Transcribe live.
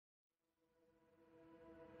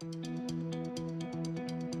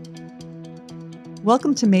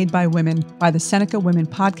Welcome to Made by Women by the Seneca Women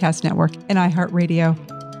Podcast Network and iHeartRadio.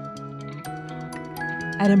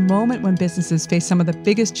 At a moment when businesses face some of the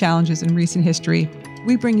biggest challenges in recent history,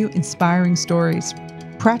 we bring you inspiring stories,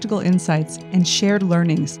 practical insights, and shared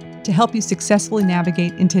learnings to help you successfully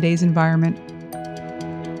navigate in today's environment.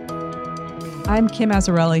 I'm Kim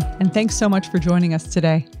Azzarelli, and thanks so much for joining us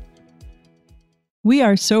today. We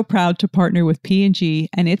are so proud to partner with P&G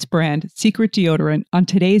and its brand, Secret Deodorant, on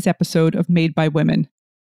today's episode of Made by Women.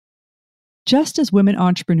 Just as women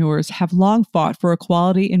entrepreneurs have long fought for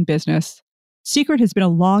equality in business, Secret has been a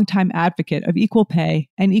longtime advocate of equal pay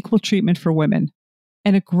and equal treatment for women,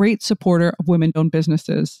 and a great supporter of women-owned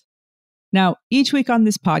businesses. Now, each week on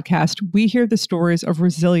this podcast, we hear the stories of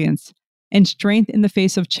resilience and strength in the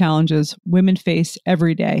face of challenges women face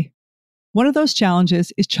every day. One of those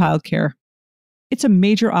challenges is childcare. It's a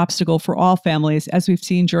major obstacle for all families, as we've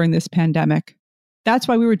seen during this pandemic. That's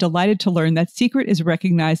why we were delighted to learn that Secret is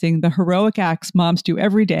recognizing the heroic acts moms do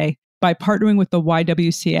every day by partnering with the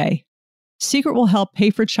YWCA. Secret will help pay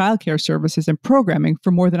for childcare services and programming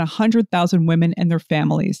for more than 100,000 women and their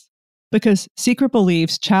families. Because Secret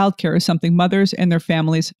believes childcare is something mothers and their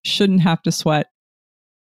families shouldn't have to sweat.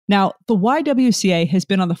 Now, the YWCA has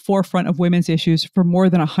been on the forefront of women's issues for more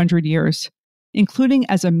than 100 years. Including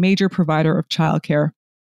as a major provider of childcare.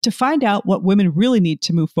 To find out what women really need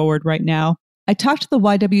to move forward right now, I talked to the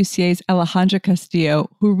YWCA's Alejandra Castillo,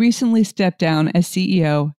 who recently stepped down as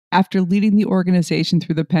CEO after leading the organization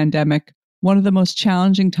through the pandemic, one of the most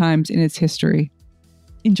challenging times in its history.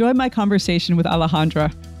 Enjoy my conversation with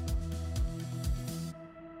Alejandra.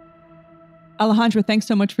 Alejandra, thanks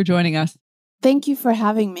so much for joining us. Thank you for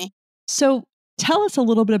having me. So tell us a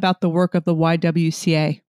little bit about the work of the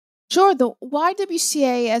YWCA. Sure. The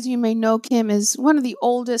YWCA, as you may know, Kim, is one of the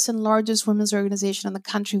oldest and largest women's organizations in the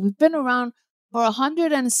country. We've been around for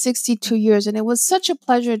 162 years, and it was such a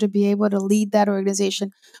pleasure to be able to lead that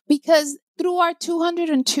organization because through our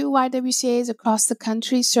 202 YWCAs across the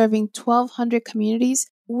country, serving 1,200 communities,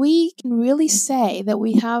 we can really say that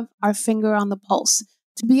we have our finger on the pulse.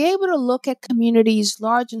 To be able to look at communities,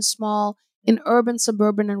 large and small, in urban,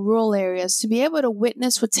 suburban, and rural areas, to be able to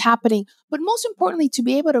witness what's happening, but most importantly, to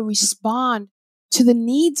be able to respond to the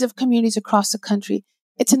needs of communities across the country.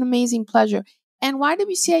 It's an amazing pleasure. And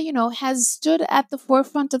YWCA, has stood at the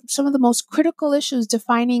forefront of some of the most critical issues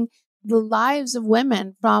defining the lives of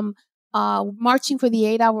women, from marching for the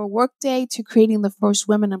 8-hour workday to creating the first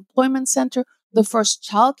women employment center, the first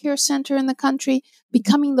childcare center in the country,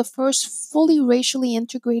 becoming the first fully racially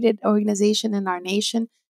integrated organization in our nation.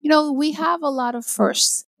 We have a lot of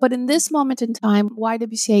firsts, but in this moment in time,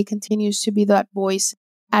 YWCA continues to be that voice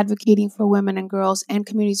advocating for women and girls and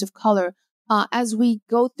communities of color as we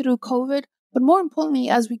go through COVID, but more importantly,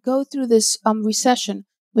 as we go through this recession,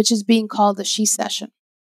 which is being called the She-cession.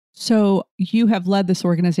 So you have led this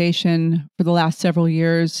organization for the last several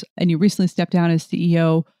years, and you recently stepped down as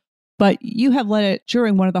CEO, but you have led it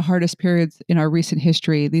during one of the hardest periods in our recent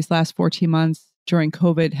history. These last 14 months during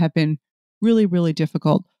COVID have been really, really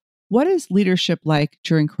difficult. What is leadership like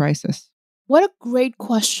during crisis? What a great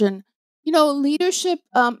question. Leadership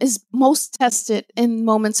is most tested in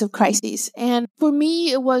moments of crises. And for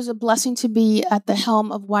me, it was a blessing to be at the helm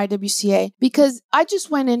of YWCA because I just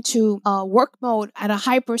went into work mode at a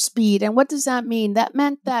hyper speed. And what does that mean? That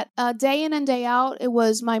meant that day in and day out, it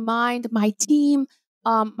was my mind, my team,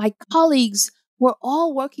 my colleagues were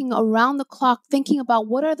all working around the clock thinking about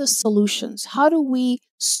what are the solutions? How do we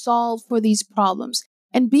solve for these problems?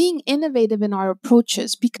 And being innovative in our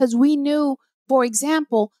approaches, because we knew, for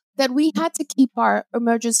example, that we had to keep our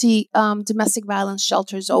emergency domestic violence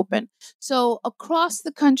shelters open. So across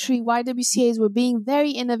the country, YWCAs were being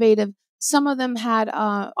very innovative. Some of them had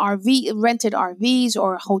rented RVs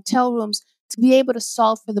or hotel rooms to be able to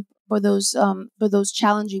solve for those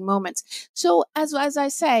challenging moments. So as I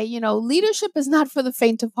say, leadership is not for the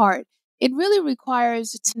faint of heart. It really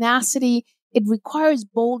requires tenacity. It requires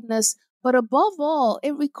boldness. But above all,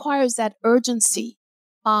 it requires that urgency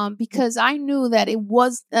because I knew that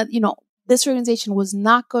this organization was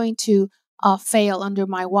not going to fail under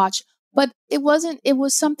my watch. But it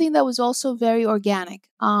was something that was also very organic.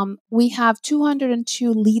 We have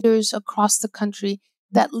 202 leaders across the country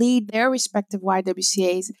that lead their respective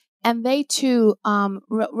YWCAs, and they too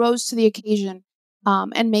rose to the occasion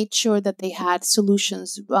and made sure that they had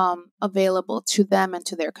solutions available to them and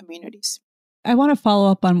to their communities. I want to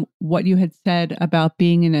follow up on what you had said about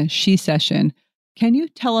being in a She-cession. Can you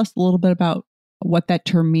tell us a little bit about what that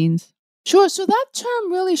term means? Sure. So that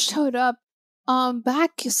term really showed up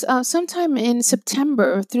back sometime in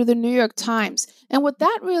September through the New York Times. And what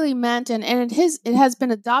that really meant, and it has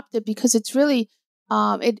been adopted because it's really,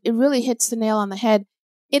 it really hits the nail on the head.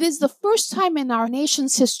 It is the first time in our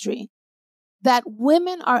nation's history that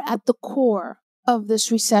women are at the core of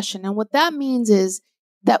this recession. And what that means is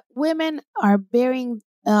that women are bearing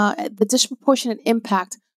the disproportionate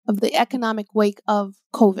impact of the economic wake of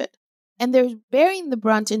COVID. And they're bearing the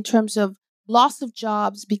brunt in terms of loss of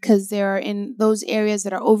jobs because they're in those areas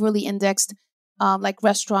that are overly indexed, like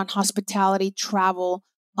restaurant, hospitality, travel,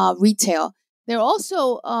 retail. They're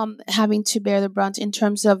also having to bear the brunt in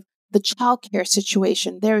terms of the childcare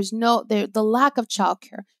situation. The lack of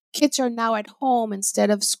childcare. Kids are now at home instead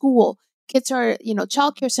of school.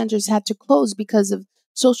 Childcare centers had to close because of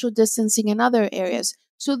social distancing in other areas.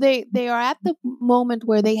 So they are at the moment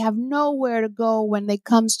where they have nowhere to go when it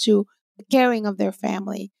comes to the caring of their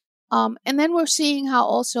family. And then we're seeing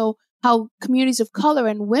how communities of color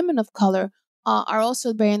and women of color are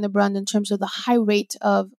also bearing the brunt in terms of the high rate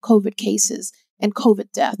of COVID cases and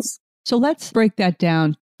COVID deaths. So let's break that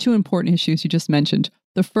down. Two important issues you just mentioned.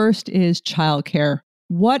 The first is childcare.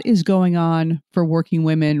 What is going on for working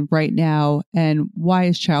women right now, and why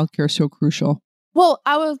is childcare so crucial? Well,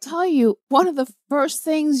 I will tell you, one of the first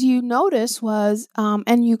things you notice was,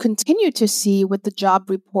 and you continue to see with the job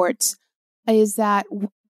reports, is that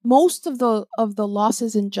most of the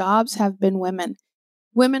losses in jobs have been women.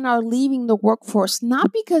 Women are leaving the workforce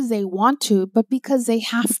not because they want to, but because they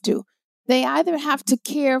have to. They either have to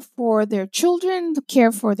care for their children, to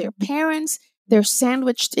care for their parents. They're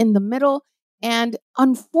sandwiched in the middle. And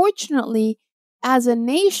unfortunately, as a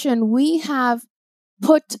nation, we have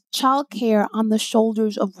put childcare on the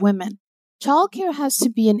shoulders of women. Childcare has to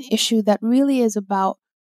be an issue that really is about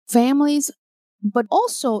families, but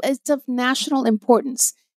also it's of national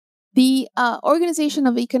importance. The Organization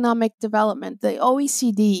of Economic Development, the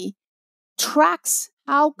OECD, tracks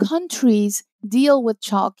how countries deal with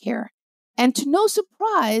childcare. And to no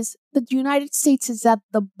surprise, the United States is at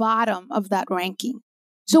the bottom of that ranking.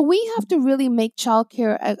 So we have to really make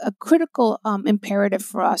childcare a critical imperative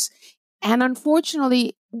for us. And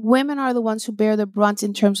unfortunately, women are the ones who bear the brunt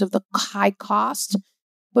in terms of the high cost.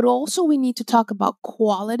 But also we need to talk about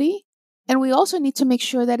quality. And we also need to make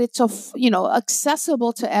sure that it's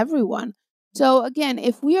accessible to everyone. So again,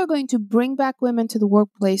 if we are going to bring back women to the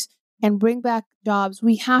workplace and bring back jobs,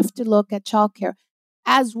 we have to look at childcare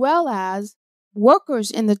as well as workers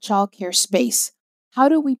in the childcare space. How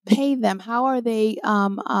do we pay them? How are they?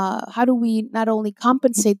 How do we not only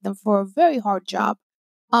compensate them for a very hard job?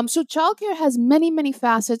 So childcare has many, many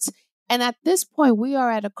facets. And at this point, we are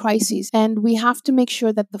at a crisis, and we have to make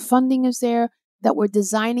sure that the funding is there, that we're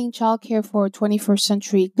designing childcare for a 21st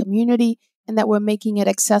century community, and that we're making it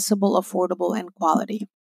accessible, affordable, and quality.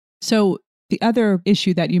 So the other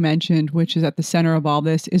issue that you mentioned, which is at the center of all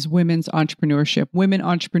this, is women's entrepreneurship. Women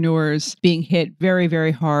entrepreneurs being hit very,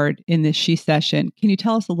 very hard in this she-cession. Can you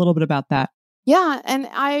tell us a little bit about that? Yeah. And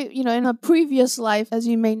in a previous life, as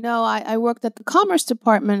you may know, I worked at the Commerce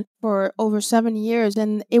Department for over 7 years.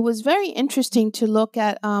 And it was very interesting to look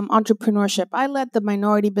at entrepreneurship. I led the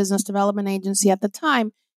Minority Business Development Agency at the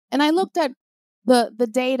time. And I looked at the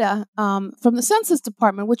data from the Census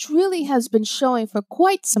Department, which really has been showing for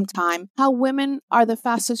quite some time how women are the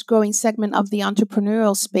fastest growing segment of the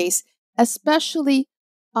entrepreneurial space, especially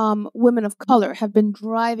women of color have been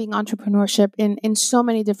driving entrepreneurship in so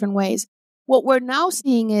many different ways. What we're now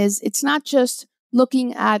seeing is it's not just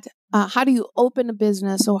looking at how do you open a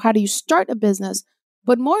business or how do you start a business,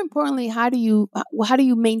 but more importantly, how do you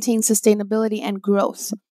maintain sustainability and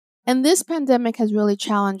growth? And this pandemic has really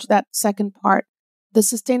challenged that second part, the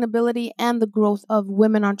sustainability and the growth of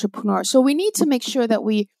women entrepreneurs. So we need to make sure that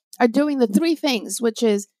we are doing the three things, which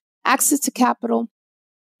is access to capital,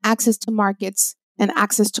 access to markets, and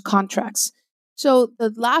access to contracts. So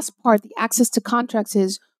the last part, the access to contracts,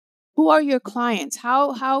 is who are your clients?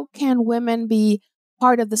 How can women be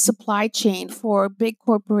part of the supply chain for big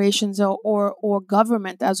corporations or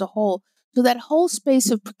government as a whole? So that whole space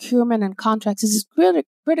of procurement and contracts is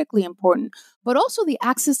critically important, but also the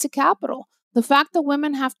access to capital. The fact that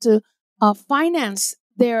women have to finance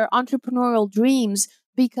their entrepreneurial dreams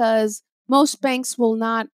because most banks will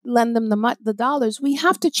not lend them the dollars. We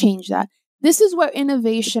have to change that. This is where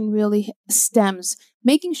innovation really stems,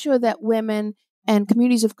 making sure that women and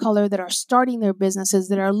communities of color that are starting their businesses,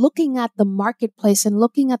 that are looking at the marketplace and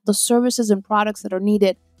looking at the services and products that are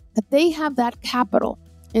needed, that they have that capital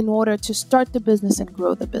in order to start the business and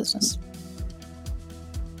grow the business.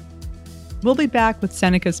 We'll be back with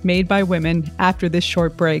Seneca's Made by Women after this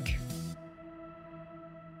short break.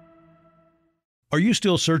 Are you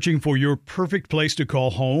still searching for your perfect place to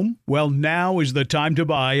call home? Well, now is the time to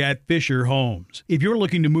buy at Fisher Homes. If you're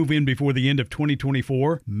looking to move in before the end of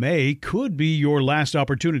 2024, May could be your last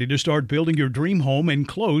opportunity to start building your dream home and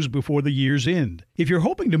close before the year's end. If you're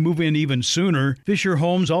hoping to move in even sooner, Fisher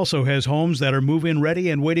Homes also has homes that are move-in ready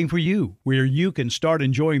and waiting for you, where you can start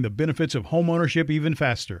enjoying the benefits of homeownership even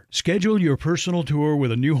faster. Schedule your personal tour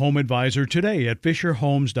with a new home advisor today at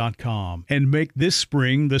FisherHomes.com and make this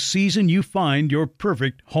spring the season you find your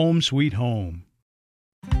perfect home sweet home.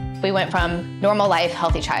 We went from normal life,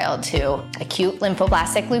 healthy child to acute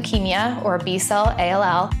lymphoblastic leukemia, or B-cell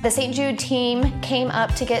ALL. The St. Jude team came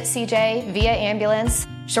up to get CJ via ambulance.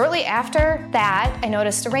 Shortly after that, I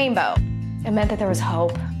noticed a rainbow. It meant that there was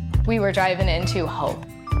hope. We were driving into hope.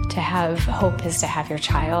 To have hope is to have your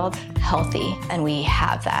child healthy, and we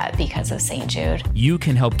have that because of St. Jude. You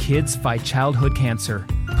can help kids fight childhood cancer.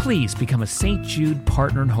 Please become a St. Jude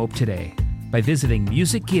Partner in Hope today by visiting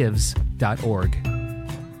musicgives.org.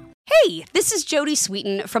 Hey, this is Jodie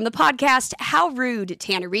Sweetin from the podcast How Rude,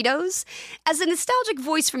 Tanneritos. As a nostalgic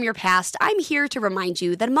voice from your past, I'm here to remind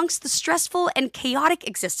you that amongst the stressful and chaotic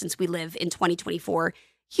existence we live in 2024,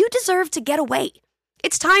 you deserve to get away.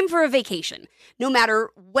 It's time for a vacation, no matter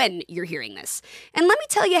when you're hearing this. And let me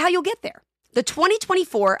tell you how you'll get there. The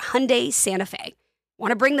 2024 Hyundai Santa Fe.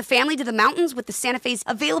 Want to bring the family to the mountains with the Santa Fe's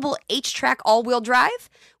available H-Track all-wheel drive?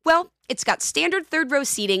 Well, it's got standard third-row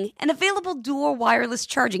seating and available dual wireless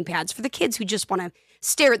charging pads for the kids who just want to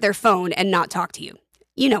stare at their phone and not talk to you.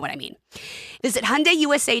 You know what I mean. Visit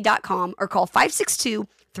HyundaiUSA.com or call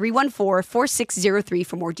 562-314-4603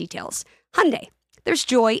 for more details. Hyundai, there's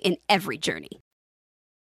joy in every journey.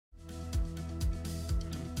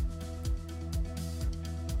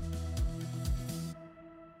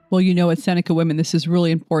 Well, you know, at Seneca Women, this is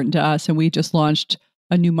really important to us. And we just launched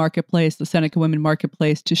a new marketplace, the Seneca Women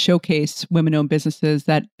Marketplace, to showcase women-owned businesses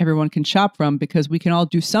that everyone can shop from, because we can all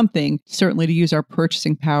do something, certainly to use our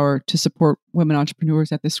purchasing power to support women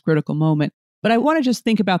entrepreneurs at this critical moment. But I want to just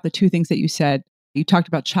think about the two things that you said. You talked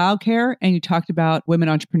about childcare and you talked about women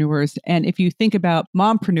entrepreneurs. And if you think about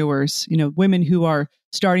mompreneurs, you know, women who are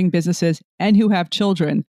starting businesses and who have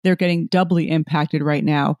children, they're getting doubly impacted right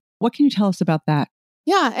now. What can you tell us about that?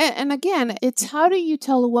 Yeah. And again, it's how do you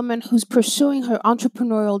tell a woman who's pursuing her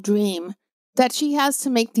entrepreneurial dream that she has to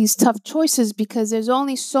make these tough choices because there's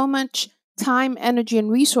only so much time, energy, and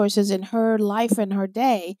resources in her life and her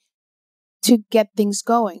day to get things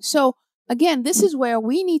going. So again, this is where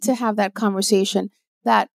we need to have that conversation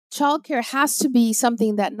that childcare has to be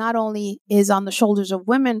something that not only is on the shoulders of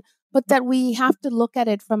women, but that we have to look at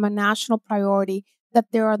it from a national priority,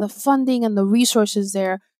 that there are the funding and the resources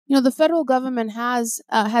there. You know, the federal government has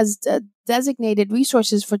designated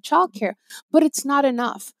resources for childcare, but it's not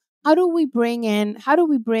enough. How do we bring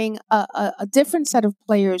a different set of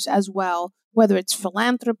players as well, whether it's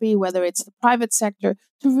philanthropy, whether it's the private sector,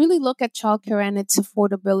 to really look at childcare and its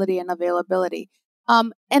affordability and availability?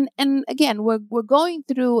 And again, we're going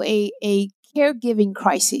through a caregiving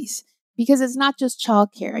crisis because it's not just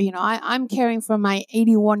childcare. You know, I'm caring for my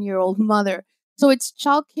 81-year-old mother. So it's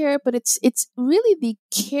childcare, but it's really the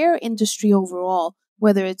care industry overall,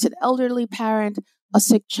 whether it's an elderly parent, a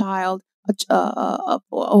sick child, a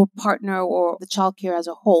partner, or the childcare as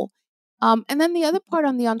a whole. And then the other part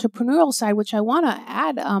on the entrepreneurial side, which I want to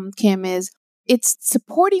add, Kim, is it's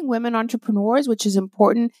supporting women entrepreneurs, which is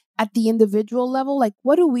important at the individual level. Like,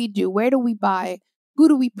 what do we do? Where do we buy? Who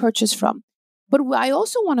do we purchase from? But I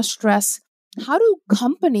also want to stress, how do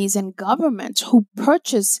companies and governments who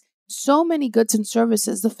purchase so many goods and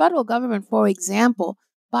services, the federal government, for example,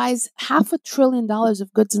 buys $500 billion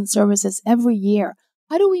of goods and services every year.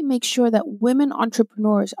 How do we make sure that women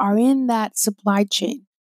entrepreneurs are in that supply chain?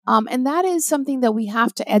 And that is something that we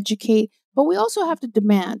have to educate, but we also have to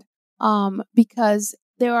demand, because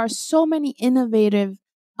there are so many innovative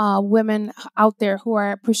women out there who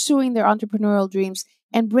are pursuing their entrepreneurial dreams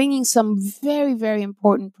and bringing some very, very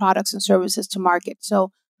important products and services to market.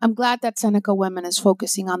 So I'm glad that Seneca Women is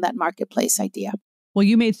focusing on that marketplace idea. Well,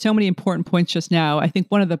 you made so many important points just now. I think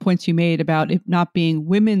one of the points you made about it not being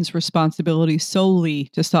women's responsibility solely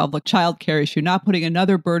to solve the childcare issue, not putting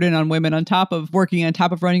another burden on women on top of working, on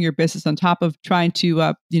top of running your business, on top of trying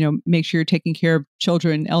to, make sure you're taking care of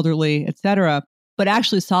children, elderly, et cetera. But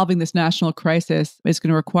actually solving this national crisis is going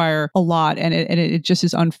to require a lot. And it just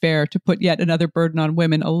is unfair to put yet another burden on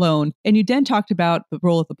women alone. And you then talked about the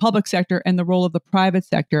role of the public sector and the role of the private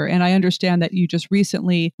sector. And I understand that you just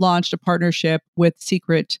recently launched a partnership with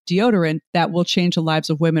Secret Deodorant that will change the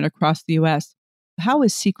lives of women across the U.S. How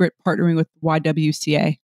is Secret partnering with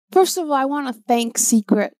YWCA? First of all, I want to thank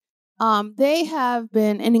Secret They have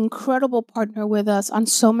been an incredible partner with us on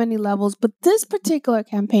so many levels, but this particular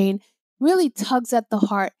campaign really tugs at the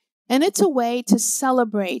heart, and it's a way to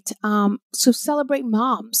celebrate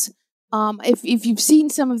moms. If you've seen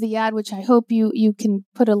some of the ad, which I hope you can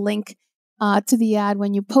put a link to the ad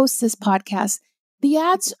when you post this podcast, the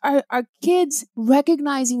ads are kids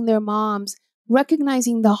recognizing their moms,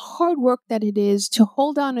 recognizing the hard work that it is to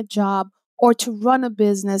hold on a job or to run a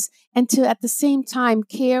business and to at the same time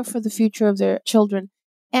care for the future of their children.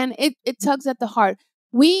 And it tugs at the heart.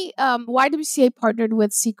 We, YWCA partnered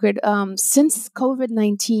with Secret since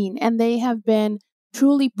COVID-19, and they have been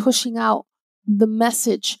truly pushing out the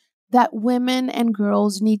message that women and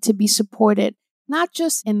girls need to be supported, not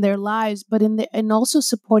just in their lives, but and also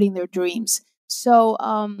supporting their dreams. So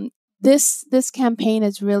this campaign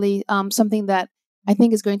is really something that I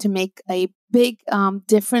think is going to make a big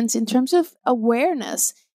difference in terms of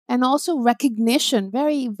awareness and also recognition,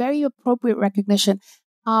 very, very appropriate recognition.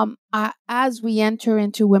 As we enter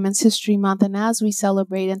into Women's History Month and as we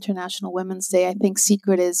celebrate International Women's Day, I think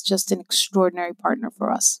Secret is just an extraordinary partner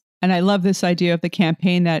for us. And I love this idea of the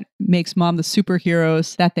campaign that makes mom the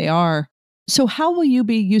superheroes that they are. So how will you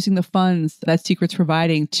be using the funds that Secret's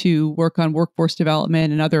providing to work on workforce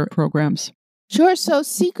development and other programs? Sure. So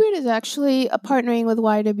Secret is actually partnering with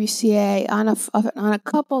YWCA on a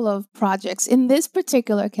couple of projects. In this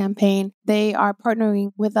particular campaign, they are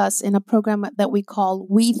partnering with us in a program that we call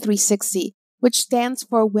We360, which stands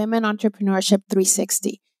for Women Entrepreneurship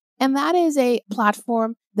 360. And that is a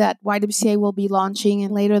platform that YWCA will be launching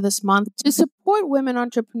later this month to support women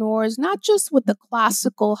entrepreneurs, not just with the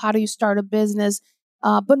classical, how do you start a business,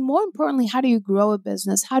 but more importantly, how do you grow a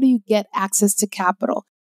business? How do you get access to capital?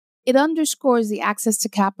 It underscores the access to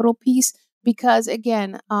capital piece because,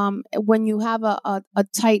 again, when you have a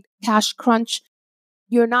tight cash crunch,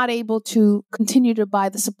 you're not able to continue to buy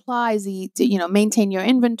the supplies, maintain your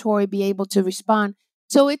inventory, be able to respond.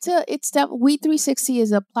 So it's that We360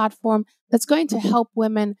 is a platform that's going to help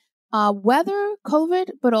women weather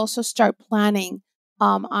COVID, but also start planning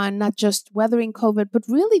on not just weathering COVID, but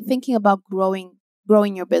really thinking about growing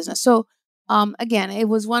your business. So again, it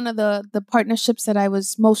was one of the partnerships that I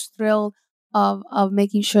was most thrilled of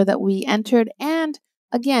making sure that we entered. And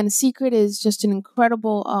again, Secret is just an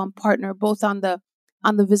incredible partner, both on the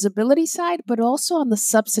visibility side, but also on the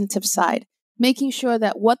substantive side, making sure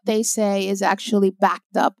that what they say is actually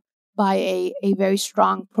backed up by a very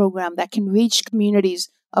strong program that can reach communities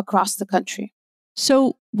across the country.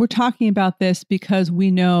 So we're talking about this because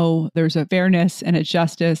we know there's a fairness and a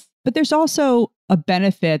justice, but there's also a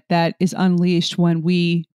benefit that is unleashed when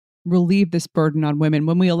we relieve this burden on women,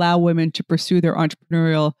 when we allow women to pursue their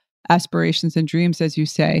entrepreneurial aspirations and dreams, as you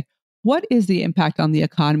say. What is the impact on the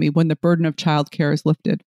economy when the burden of childcare is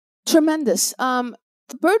lifted? Tremendous.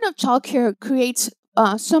 The burden of childcare creates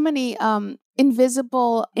so many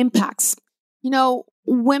invisible impacts.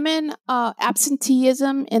 Women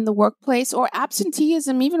absenteeism in the workplace or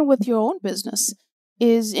absenteeism even with your own business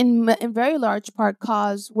is in very large part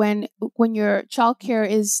caused when your childcare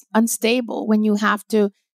is unstable, when you have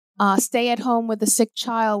to stay at home with a sick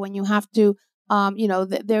child, when you have to,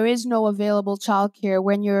 there is no available childcare,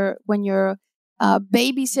 when your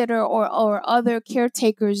babysitter or other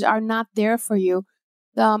caretakers are not there for you.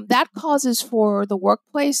 That causes for the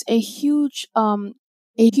workplace a huge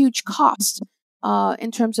cost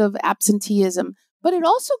in terms of absenteeism. But it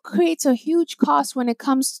also creates a huge cost when it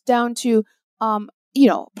comes down to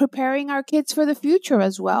preparing our kids for the future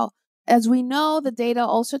as well. As we know, the data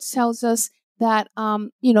also tells us that,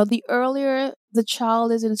 the earlier the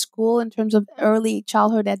child is in school in terms of early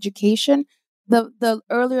childhood education, the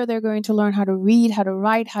earlier they're going to learn how to read, how to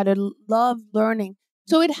write, how to love learning.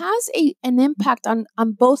 So it has an impact on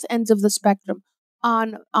both ends of the spectrum,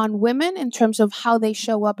 on women in terms of how they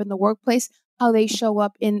show up in the workplace, how they show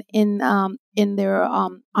up in their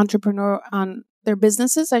on their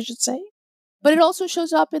businesses, I should say. But it also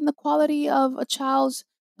shows up in the quality of a child's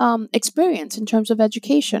experience in terms of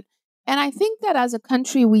education. And I think that as a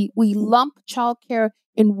country, we lump childcare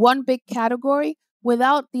in one big category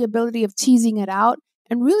without the ability of teasing it out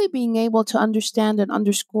and really being able to understand and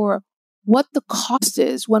underscore what the cost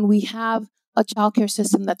is when we have a childcare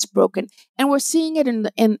system that's broken. And we're seeing it in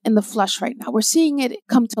the flesh right now. We're seeing it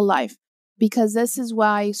come to life because this is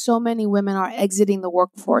why so many women are exiting the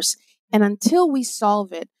workforce. And until we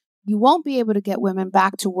solve it, you won't be able to get women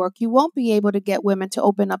back to work. You won't be able to get women to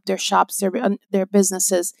open up their shops, their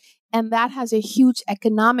businesses. And that has a huge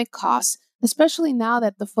economic cost, especially now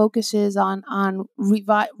that the focus is on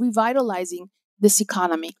revitalizing this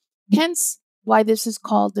economy. Hence why this is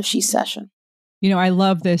called the She Session. I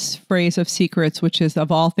love this phrase of Secrets, which is,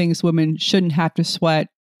 of all things women shouldn't have to sweat,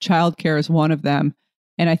 childcare is one of them.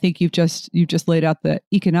 And I think you've just laid out the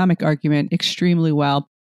economic argument extremely well.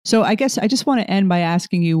 So I guess I just want to end by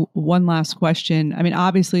asking you one last question. I mean,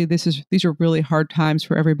 obviously these are really hard times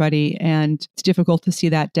for everybody, and it's difficult to see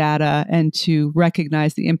that data and to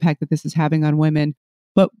recognize the impact that this is having on women.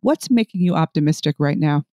 But what's making you optimistic right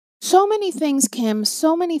now? So many things, Kim,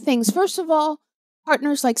 so many things. First of all,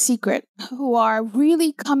 partners like Secret, who are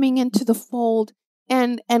really coming into the fold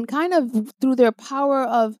and kind of through their power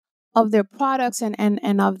of their products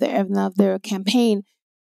and of their campaign,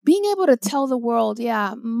 being able to tell the world,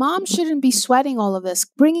 yeah, mom shouldn't be sweating all of this,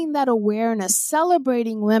 bringing that awareness,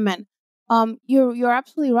 celebrating women. You're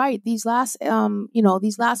absolutely right. These last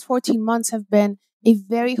 14 months have been a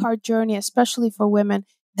very hard journey, especially for women,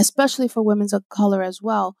 especially for women of color as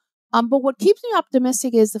well. But what keeps me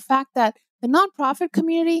optimistic is the fact that the nonprofit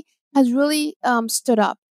community has really stood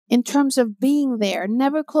up in terms of being there,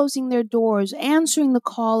 never closing their doors, answering the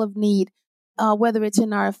call of need, whether it's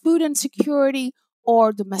in our food insecurity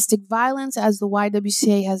or domestic violence, as the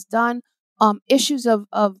YWCA has done, issues of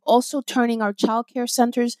also turning our childcare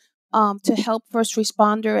centers to help first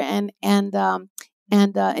responder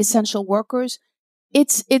and essential workers.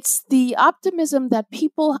 It's the optimism that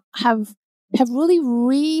people have really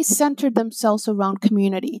re-centered themselves around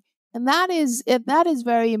community, and that is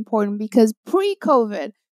very important, because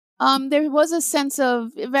pre-COVID, there was a sense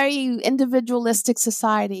of a very individualistic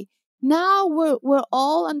society. Now we're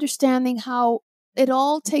all understanding how it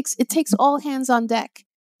takes all hands on deck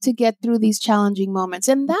to get through these challenging moments.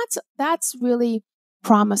 And that's really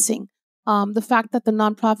promising. The fact that the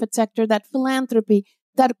nonprofit sector, that philanthropy,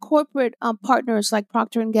 that corporate partners like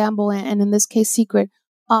Procter & Gamble and in this case Secret,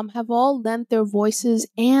 have all lent their voices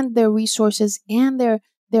and their resources and their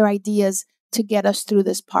ideas to get us through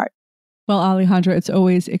this part. Well, Alejandra, it's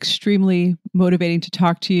always extremely motivating to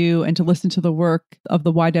talk to you and to listen to the work of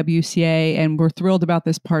the YWCA, and we're thrilled about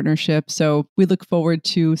this partnership. So we look forward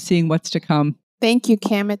to seeing what's to come. Thank you,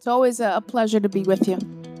 Kim. It's always a pleasure to be with you.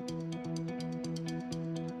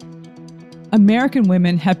 American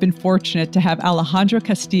women have been fortunate to have Alejandra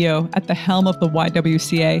Castillo at the helm of the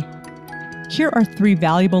YWCA. Here are 3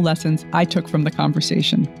 valuable lessons I took from the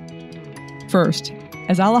conversation. First,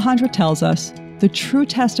 as Alejandra tells us, the true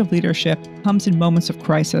test of leadership comes in moments of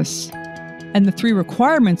crisis. And the 3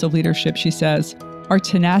 requirements of leadership, she says, are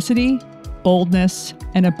tenacity, boldness,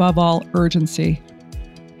 and above all, urgency.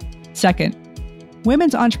 Second,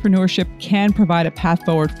 women's entrepreneurship can provide a path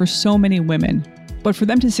forward for so many women, but for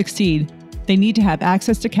them to succeed, they need to have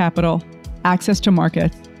access to capital, access to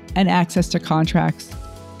markets, and access to contracts.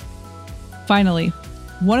 Finally,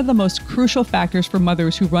 one of the most crucial factors for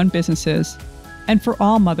mothers who run businesses, and for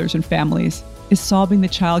all mothers and families, is solving the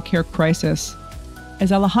childcare crisis.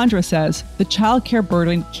 As Alejandra says, the childcare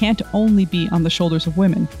burden can't only be on the shoulders of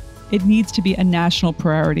women. It needs to be a national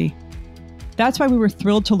priority. That's why we were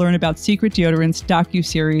thrilled to learn about Secret Deodorant's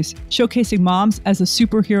docuseries, showcasing moms as the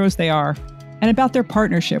superheroes they are, and about their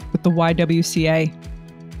partnership with the YWCA.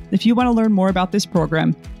 If you want to learn more about this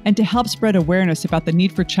program and to help spread awareness about the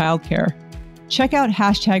need for childcare, check out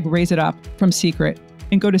 #RaiseItUp from Secret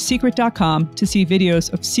and go to secret.com to see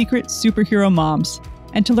videos of Secret superhero moms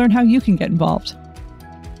and to learn how you can get involved.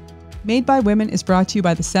 Made by Women is brought to you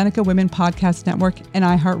by the Seneca Women Podcast Network and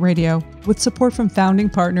iHeartRadio, with support from founding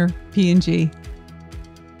partner P&G.